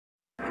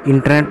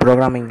Internet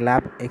Programming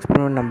Lab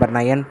Experiment number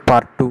 9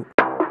 Part 2.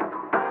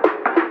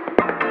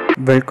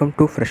 Welcome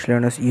to Fresh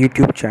Learners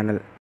YouTube channel.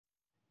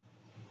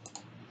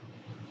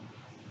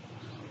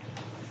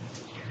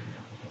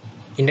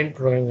 Internet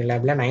programming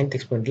லேபில் 9th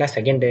எக்ஸ்பெரிமெண்ட்டில்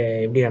second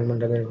எப்படி run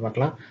பண்ணுறதுன்னு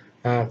பார்க்கலாம்.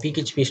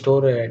 PHP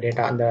store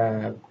data அந்த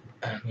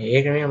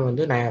ஏற்கனவே நம்ம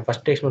வந்து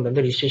ஃபஸ்ட் எக்ஸ்பெரிமெண்ட்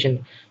வந்து ரிஜிஸ்ட்ரேஷன்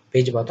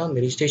பேஜ் பார்த்தோம்.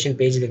 அந்த ரிஜிஸ்ட்ரேஷன்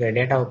பேஜ் இருக்கிற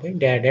டேட்டாவை போய்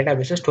டேட்டா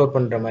பேஸில் ஸ்டோர்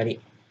பண்ணுற மாதிரி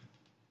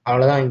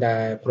அவ்வளோதான் இந்த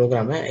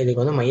ப்ரோக்ராமு.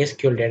 இதுக்கு வந்து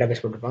MySQL டேட்டா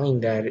பேஸ் போட்டிருப்பாங்க.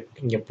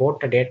 இங்கே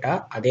போட்ட டேட்டா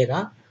அதே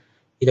தான்,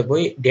 இதை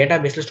போய் டேட்டா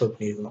பேஸில் ஸ்டோர்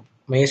பண்ணியிருக்கணும்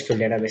MySQL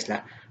டேட்டா பேஸில்.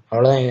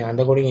 அவ்வளோதான்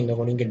அந்த கோடிங் இந்த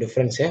கோடிங்கு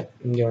டிஃப்ரென்ஸு.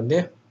 இங்கே வந்து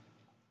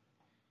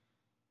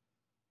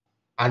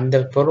அந்த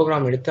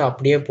ப்ரோக்ராம் எடுத்து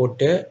அப்படியே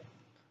போட்டு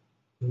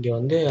இங்கே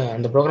வந்து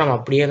அந்த ப்ரோக்ராம்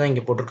அப்படியே தான்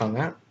இங்கே போட்டிருக்காங்க.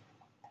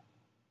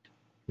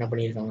 என்ன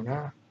பண்ணியிருக்காங்கன்னா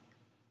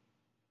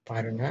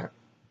பாருங்க,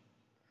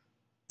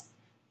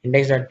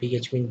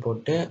 index.phpன்னு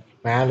போட்டு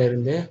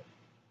மேலேருந்து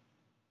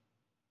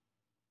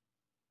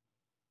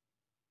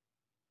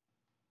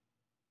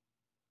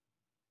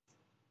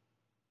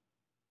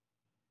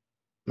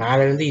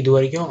இது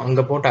வரைக்கும்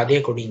அங்கே போட்ட அதே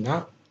கோடிங்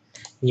தான்.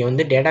 இங்கே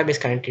வந்து டேட்டாபேஸ்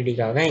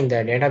கனெக்டிவிட்டிக்காக இந்த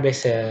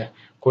டேட்டாபேஸ்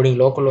கோடிங்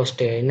லோக்கல்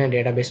ஹோஸ்ட்டு என்ன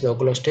database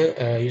local host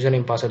user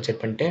name password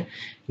set பண்ணிட்டு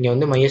இங்கே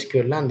வந்து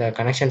MySQL அந்த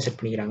கனெக்ஷன் செட்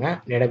பண்ணிக்கிறாங்க.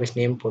 டேட்டாபேஸ்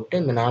நேம் போட்டு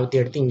இந்த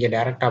 4 எடுத்து இங்கே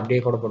டேரெக்டாக அப்படியே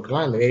கூட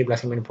போட்டுக்கலாம். இந்த வேரியபிள்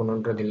அசைன்மெண்ட்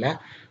பண்ணணுன்றது இல்லை.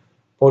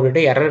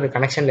 போட்டுட்டு எரர்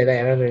கனெக்ஷனில்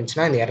ஏதாவது எரர்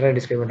இருந்துச்சுன்னா இந்த எரர்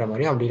டிஸ்கிரைப் பண்ணுற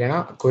மாதிரியும், அப்படி இல்லைன்னா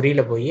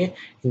கொரியில் போய்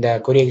இந்த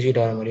கொரி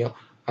எக்ஸிக்யூட் ஆகிற மாதிரியும்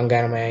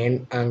அங்கே நம்ம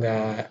அங்கே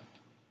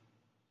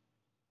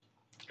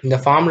இந்த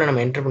ஃபார்மில்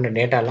நம்ம என்டர் பண்ணுற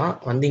டேட்டாலாம்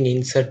வந்து இங்கே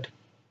இன்சர்ட்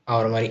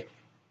ஆகிற மாதிரி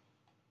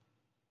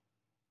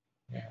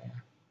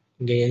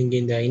இங்கே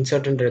இந்த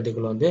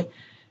இன்சர்ட்ன்றதுக்குள்ள வந்து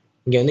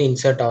இங்கே வந்து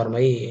இன்சர்ட் ஆகிற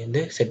மாதிரி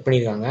வந்து செட்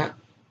பண்ணியிருக்காங்க.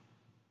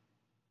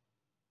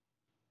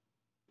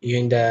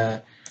 இந்த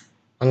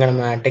அங்கே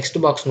நம்ம டெக்ஸ்ட்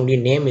பாக்ஸ்னுடைய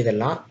நேம்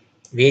இதெல்லாம்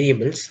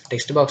வேரியபிள்ஸ்,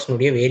 டெக்ஸ்ட்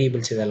பாக்ஸ்னுடைய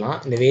வேரியபிள்ஸ் இதெல்லாம்,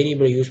 இந்த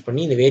வேரியபிள் யூஸ்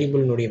பண்ணி இந்த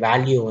வேரியபிள்னுடைய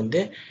வேல்யூ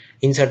வந்து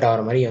இன்சர்ட்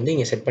ஆகிற மாதிரி வந்து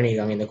இங்கே செட்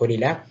பண்ணியிருக்காங்க இந்த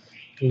கொரியில்.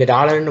 இந்த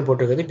டாலர்னு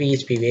போட்டிருக்கிறது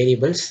பிஹெச்பி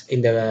வேரியபிள்ஸ்.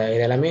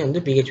 இதெல்லாமே வந்து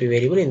பிஹெச்பி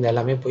வேரியபிள். இந்த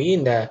எல்லாமே போய்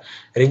இந்த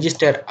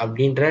ரெஜிஸ்டர்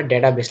அப்படின்ற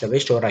டேட்டா பேஸில்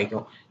போய் ஸ்டோர்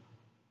ஆகிக்கும்.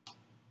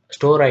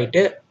 ஸ்டோர்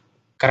ஆகிட்டு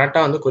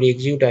கரெக்டாக வந்து கொரி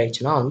எக்ஸிக்யூட்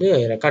ஆகிடுச்சுன்னா வந்து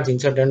ரெக்கார்ட்ஸ்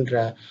இன்சர்ட்ன்ற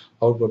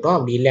அவுட்புட்டும்,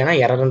 அப்படி இல்லைன்னா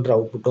எரர்ன்ற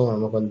அவுட்புட்டும்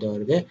நமக்கு வந்து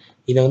வருது.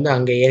 இதை வந்து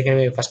அங்கே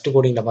ஏற்கனவே ஃபஸ்ட்டு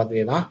கோடிங்கில்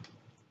பார்த்ததே தான்,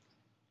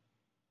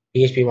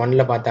 PHP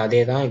 1ல் பார்த்த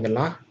அதே தான்.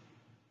 இதெல்லாம்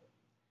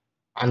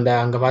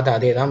அங்கே பார்த்த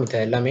அதே தான்.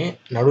 மித்த எல்லாமே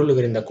நடுவில்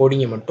இருக்கிற இந்த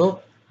கோடிங்கை மட்டும்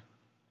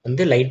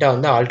வந்து லைட்டாக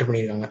வந்து ஆல்ட்ரு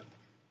பண்ணியிருக்காங்க.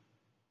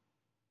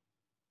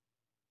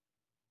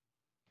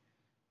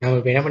 நம்ம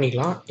இப்போ என்ன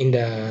பண்ணிக்கலாம், இந்த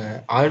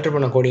ஆல்ட்ரு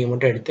பண்ண கோடிங்கை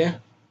மட்டும் எடுத்து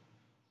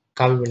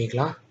காப்பி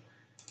பண்ணிக்கலாம்.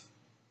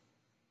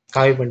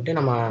 காப்பி பண்ணிட்டு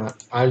நம்ம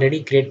ஆல்ரெடி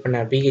க்ரியேட்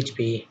பண்ண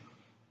பிஹெச்பி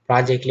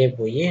ப்ராஜெக்ட்லேயே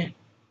போய்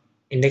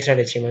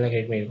index.html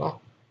க்ரியேட் பண்ணியிருக்கோம்.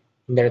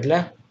 இந்த இடத்துல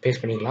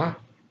பேஸ்ட் பண்ணிக்கலாம்.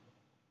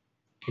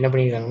 என்ன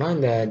பண்ணியிருக்காங்கன்னா,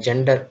 இந்த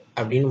ஜெண்டர்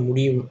அப்படின்னு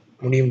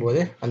முடியும்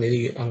போது அந்த இது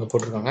அங்கே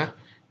போட்டிருக்காங்க.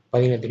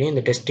 பார்த்தீங்கன்னா தெரியும்,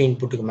 இந்த டெஸ்ட்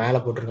இன்புட்டுக்கு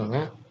மேலே போட்டிருக்காங்க.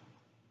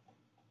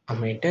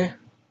 அப்புறமேட்டு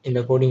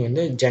இந்த கோடிங்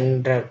வந்து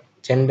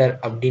ஜெண்டர்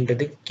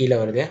அப்படின்றதுக்கு கீழே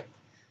வருது.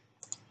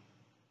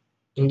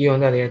 இங்கேயும்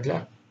வந்து அதே இடத்துல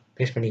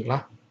பேஸ்ட்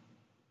பண்ணிக்கலாம்.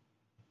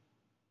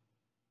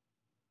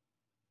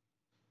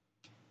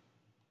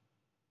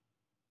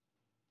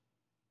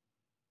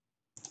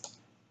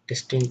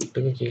 டெஸ்ட்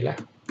இன்புட்டுக்கு கீழே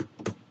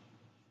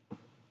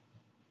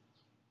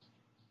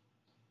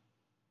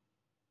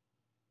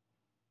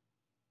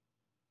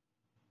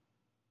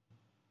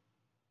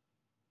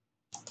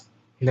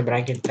இந்த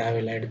பிராக்கெட்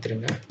தேவையில்லை,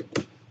 எடுத்துருங்க.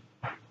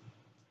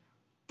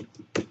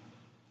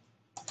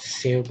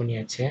 சேவ்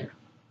பண்ணியாச்சு.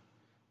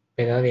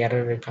 இப்போ ஏதாவது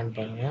எரர் இருக்கான்னு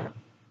பாருங்க.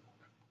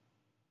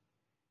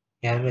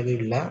 எரர்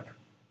எதுவும் இல்லை.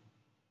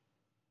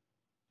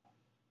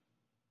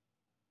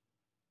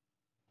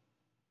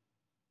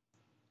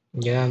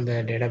 இங்கே தான் அந்த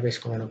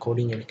டேட்டாபேஸ்க்குள்ளான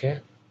கோடிங் இருக்கு.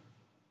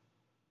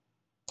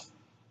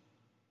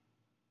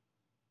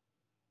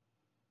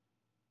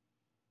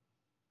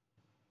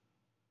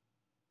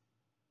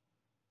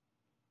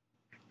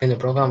 இந்த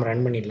ப்ரோக்ராம்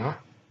ரன் பண்ணிடலாம்.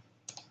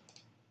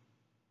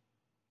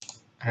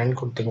 ரன்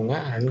கொடுத்துக்கோங்க.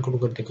 ரன்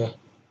கொடுக்கறதுக்கு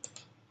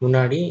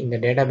முன்னாடி இந்த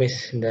டேட்டாபேஸ்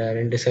இந்த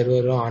 2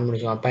 சர்வரும் ஆன் பண்ணி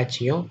வச்சுக்கோங்க.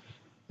 அப்பாச்சியும்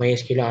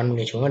MySQL ஆன்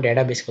பண்ணி வச்சுக்கோங்க.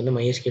 டேட்டாபேஸ்க்கு வந்து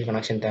MySQL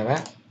கனெக்ஷன் தேவை.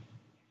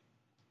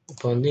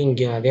 இப்போ வந்து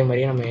இங்கே அதே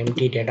மாதிரியே நம்ம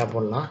எம்டி டேட்டா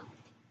போடலாம்.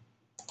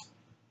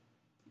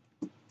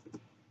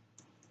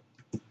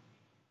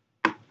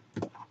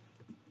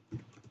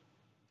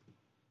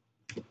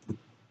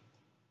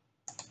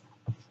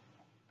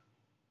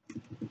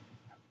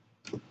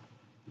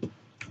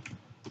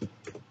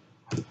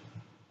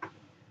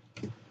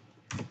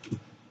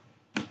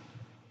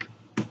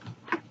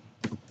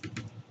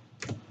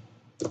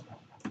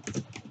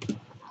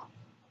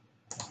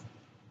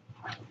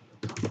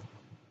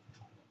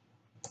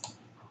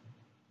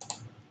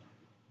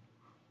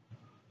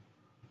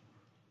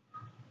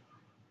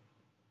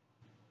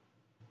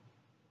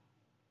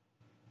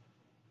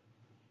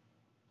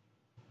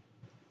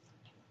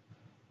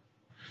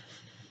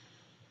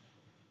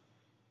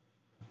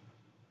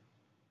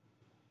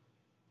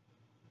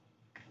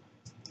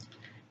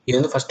 இது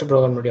வந்து ஃபஸ்ட்டு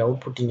ப்ரோக்ராமுடைய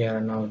அவுட்புட் இங்கே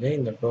ரன் ஆகுது.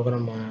 இந்த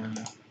ப்ரோக்ராம்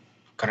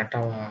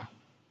கரெக்டாக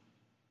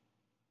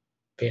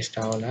பேஸ்ட்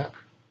ஆகலை.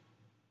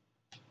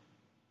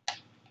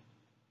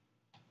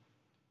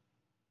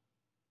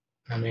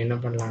 நம்ம என்ன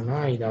பண்ணலாம்னா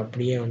இதை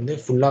அப்படியே வந்து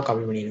ஃபுல்லாக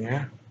காப்பி பண்ணிடுங்க.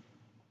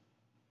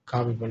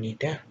 காப்பி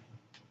பண்ணிவிட்டு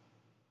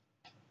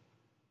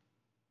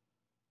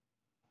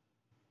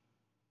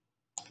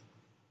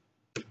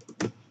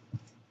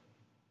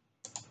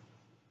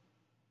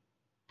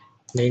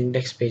இந்த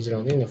இண்டெக்ஸ் பேஜில்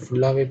வந்து இந்த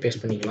ஃபுல்லாகவே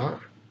பேஸ்ட் பண்ணிக்கலாம்.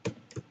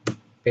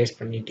 பேஸ்ட்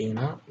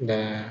பண்ணிட்டீங்கன்னா இந்த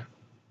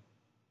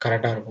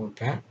கரெக்டாக இருக்கும்.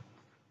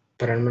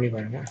 இப்போ ரன் பண்ணி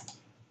பாருங்கள்.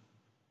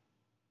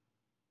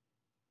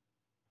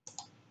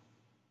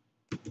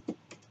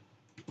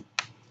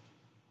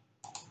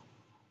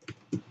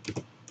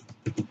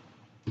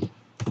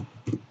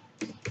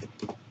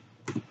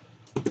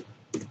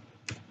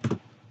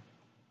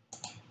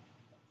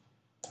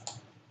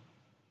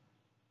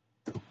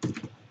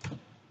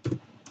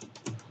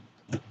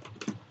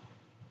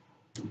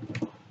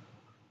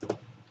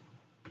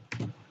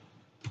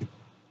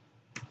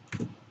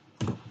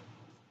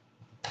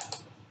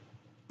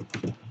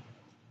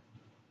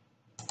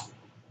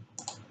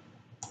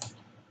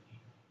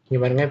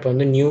 இங்கே பாருங்கள், இப்போ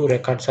வந்து new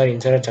records R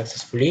insert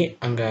successfully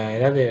அங்கே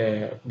ஏதாவது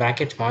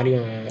பேக்கெட்ஸ் மாறி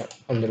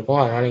வந்திருக்கும்,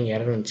 அதனால் இங்கே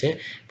எரர் வந்துச்சு.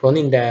 இப்போ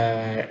வந்து இந்த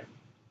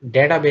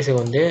டேட்டா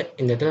பேஸுக்கு வந்து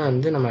இந்த இடத்துல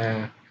வந்து நம்ம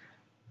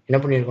என்ன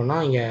பண்ணியிருக்கோம்னா,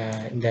 இங்கே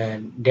இந்த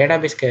டேட்டா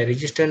பேஸ்க்கு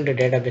ரிஜிஸ்டர்ன்ற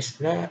டேட்டா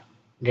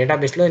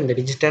பேஸில் இந்த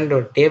ரிஜிஸ்டர்ன்ற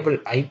ஒரு டேபிள்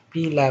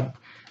ஐபி லேப்,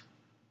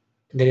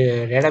 இந்த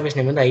டேட்டா பேஸ்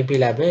நேம் வந்து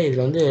ஐபி லேபு.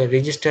 இதில் வந்து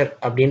ரிஜிஸ்டர்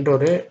அப்படின்ற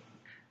ஒரு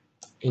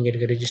இங்கே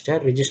இருக்க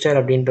ரிஜிஸ்டர்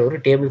அப்படின்ற ஒரு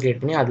டேபிள் கிரியேட்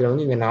பண்ணி அதில்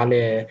வந்து இந்த 4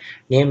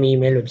 name,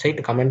 email, website,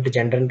 comment,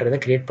 ஜெண்டர்ன்றதை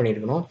create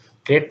பண்ணியிருக்கணும்.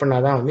 கிரியேட்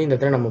பண்ணால் தான் வந்து இந்த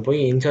இடத்துல நம்ம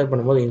போய் இன்சர்ட்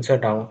பண்ணும்போது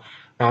இன்சர்ட் ஆகும்.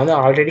 நான் வந்து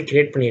ஆல்ரெடி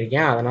கிரியேட்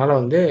பண்ணியிருக்கேன், அதனால்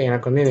வந்து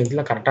எனக்கு வந்து இந்த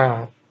இதில்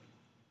கரெக்டாக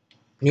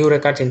நியூ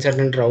ரெக்கார்ட்ஸ்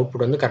இன்சர்ட்ன்ற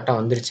அவுட்புட் வந்து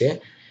கரெக்டாக வந்துருச்சு.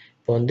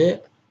 இப்போ வந்து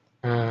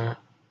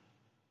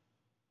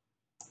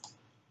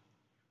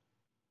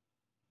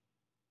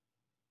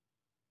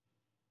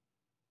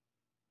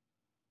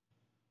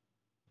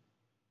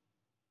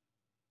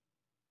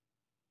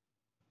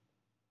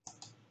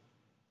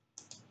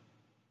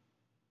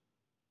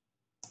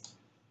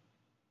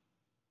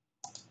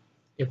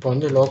இப்போ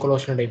வந்து லோக்கல்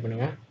ஹோஸ்ட்னு டைப்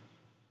பண்ணுங்க.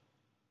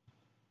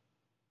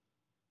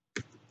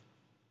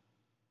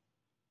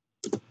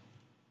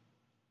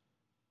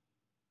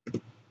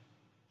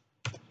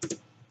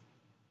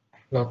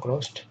 லோக்கல்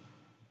ஹோஸ்ட்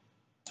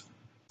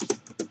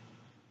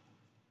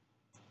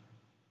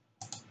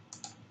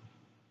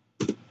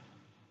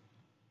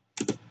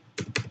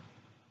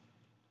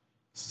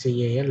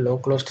CAL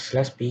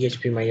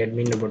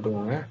localhost/phpMyAdmin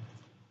போட்டுக்கோங்க.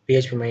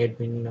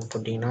 phpMyAdmin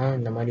போட்டிங்கன்னா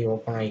இந்த மாதிரி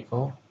ஓப்பன்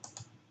ஆகிக்கும்.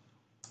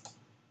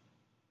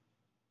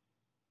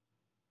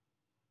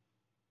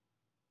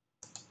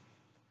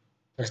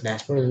 ப்ளஸ்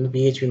டேஷ்போர்ட் வந்து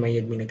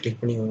phpMyAdmin கிளிக்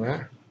பண்ணிக்கோங்க.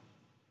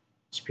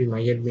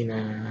 phpMyAdmin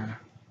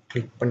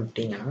கிளிக்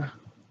பண்ணிட்டீங்கன்னா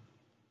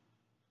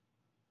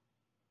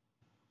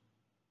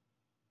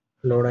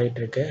லோட்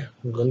ஆகிட்டு இருக்கு.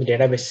 உங்களுக்கு வந்து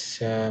டேட்டாபேஸ்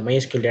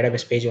MySQL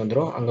டேட்டாபேஸ் பேஜ்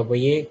வந்துடும். அங்கே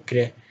போய்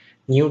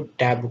நியூ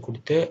டேப்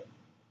கொடுத்து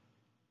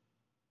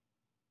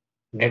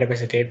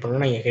டேட்டாபேஸை கிரியேட்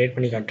பண்ணணும். நான் இங்கே கிரியேட்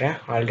பண்ணி காட்டுறேன்.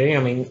 ஆல்ரெடி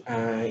நம்ம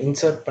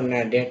இன்சர்ட்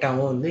பண்ண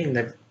டேட்டாவும் வந்து இந்த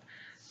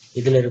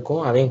இதில்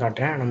இருக்கும், அதையும்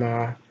காட்டுறேன். நம்ம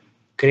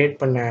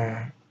கிரியேட் பண்ண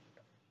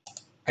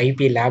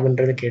ஐபி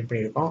லேப்ன்றது கிரியேட்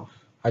பண்ணியிருக்கோம்.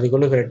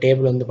 அதுக்குள்ளே இருக்கிற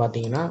டேபிள் வந்து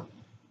பார்த்தீங்கன்னா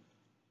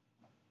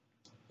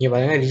இங்கே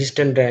பார்த்தீங்கன்னா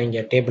ரிஜிஸ்டர்ன்ற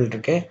இங்கே டேபிள்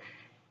இருக்குது.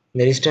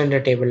 இந்த ரிஜிஸ்டர்ன்ற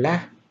டேபிளில்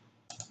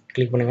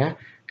கிளிக் பண்ணுங்கள்.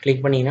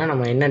 கிளிக் பண்ணிங்கன்னா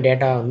நம்ம என்ன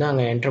டேட்டா வந்து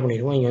அங்கே என்டர்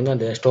பண்ணியிருக்கோம் இங்கே வந்து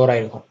அது ஸ்டோர்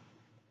ஆகிருக்கும்.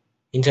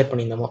 இன்சர்ட்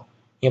பண்ணியிருந்தோமோ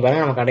இங்கே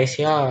பாருங்கள், நம்ம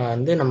கடைசியாக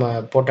வந்து நம்ம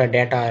போட்ட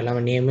டேட்டா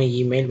எல்லாமே name,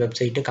 email,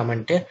 website,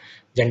 comment,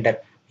 gender,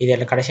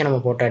 இதில் கடைசியாக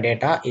நம்ம போட்ட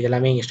டேட்டா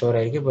இதெல்லாமே இங்கே ஸ்டோர்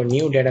ஆகிருக்கு. இப்போ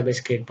நியூ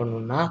டேட்டாபேஸ் கிரியேட்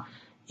பண்ணணும்னா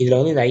இதில்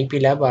வந்து இந்த ஐபி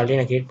லேப் ஆல்ரெடி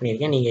நான் கிரியேட்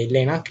பண்ணியிருக்கேன். நீங்கள்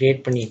இல்லைன்னா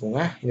கிரியேட் பண்ணிக்கோங்க.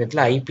 இந்த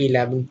இடத்துல ஐபி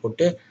லேப்னு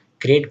போட்டு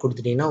கிரியேட்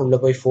கொடுத்துட்டிங்கன்னா உள்ளே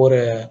போய்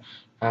 4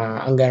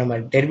 அங்கே நம்ம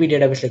டெர்பி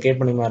டேட்டாபேஸில்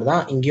கிரியேட் பண்ண மாதிரி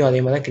தான் இங்கேயும்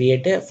அதே மாதிரி தான்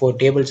கிரியேட்டு 4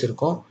 டேபிள்ஸ்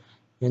இருக்கும்.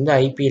 இது வந்து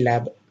ஐபி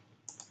லேப்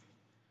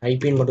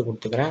ஐபின்னு மட்டும்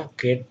கொடுத்துக்கிறேன்,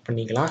 கிரியேட்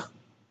பண்ணிக்கலாம்.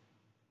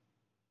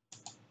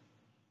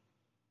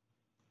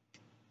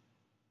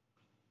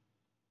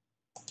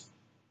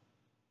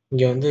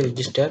 இங்கே வந்து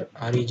ரிஜிஸ்டர்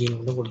ஆரிஜின்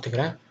மட்டும்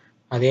கொடுத்துக்கிறேன்.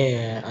 அதே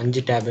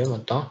 5 டேபு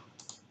மொத்தம்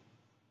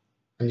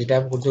 5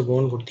 டேப் கொடுத்து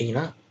கோன்னு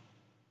கொடுத்தீங்கன்னா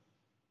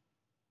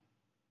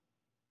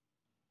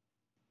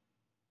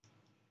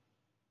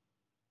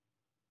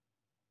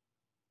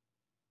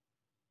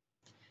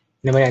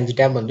இந்த மாதிரி 5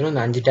 டேப் வந்துடும்.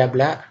 இந்த 5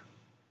 டேப்பில்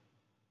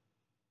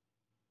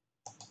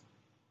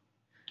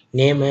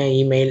நேமு,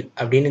 இமெயில்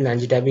அப்படின்னு இந்த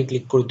 5 டேப்பையும்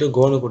கிளிக் கொடுத்து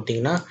கோன்னு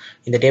கொடுத்தீங்கன்னா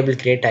இந்த டேபிள்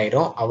கிரியேட்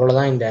ஆகிடும்.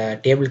 அவ்வளோதான் இந்த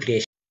டேபிள்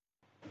கிரியேஷன்.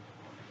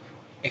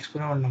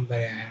 எக்ஸ்பெரிமெண்ட்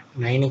நம்பர்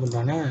 9க்கு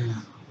உண்டான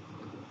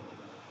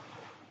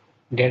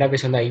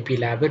டேட்டாபேஸ் வந்து ஐபி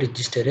லேபு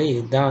ரிஜிஸ்டரு.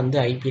 இதுதான் வந்து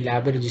ஐபி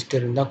லேபு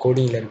ரிஜிஸ்டர் தான்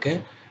கோடிங்கில்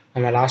இருக்குது.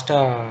 நம்ம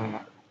லாஸ்ட்டாக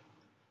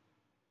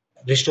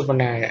ரிஜிஸ்டர்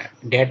பண்ண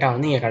டேட்டா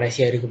வந்து இங்கே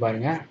கடைசியாக இருக்குது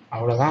பாருங்கள்.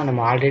 அவ்வளோதான்.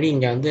 நம்ம ஆல்ரெடி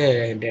இங்கே வந்து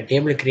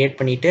டேபிள் கிரியேட்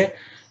பண்ணிவிட்டு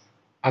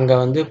அங்கே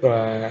வந்து இப்போ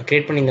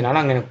கிரியேட்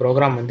பண்ணியிருந்தனால அங்கே எனக்கு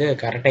ப்ரோக்ராம் வந்து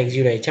கரெக்டாக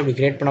எக்ஸிக்யூட் ஆகிடுச்சு. அப்படி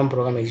கிரியேட் பண்ணாமல்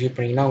ப்ரோக்ராம் எக்ஸிக்யூட்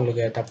பண்ணிங்கன்னா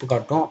உங்களுக்கு தப்பு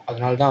காட்டும்.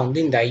 அதனால தான் வந்து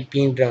இந்த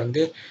ஐபின்ற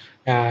வந்து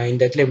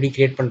இந்த இடத்துல எப்படி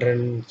கிரியேட்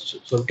பண்ணுறேன்னு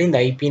சொல்லிட்டு இந்த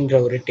ஐபின்ற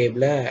ஒரு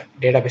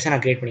டேட்டாபேஸை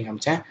நான் கிரியேட் பண்ணி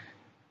காமிச்சேன்.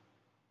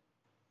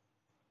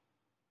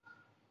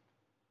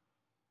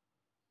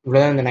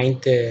 இவ்வளோதான் இந்த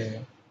 9th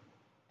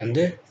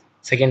வந்து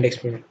second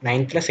experiment,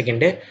 9th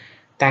second.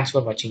 Thanks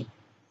for வாட்சிங்.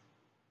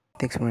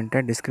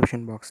 எக்ஸ்பெரிமெண்ட்டை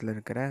டிஸ்கிரிப்ஷன் பாக்ஸில்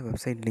இருக்கிற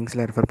வெப்சைட்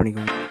லிங்க்ஸில் ரெஃபர்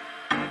பண்ணிக்கோங்க.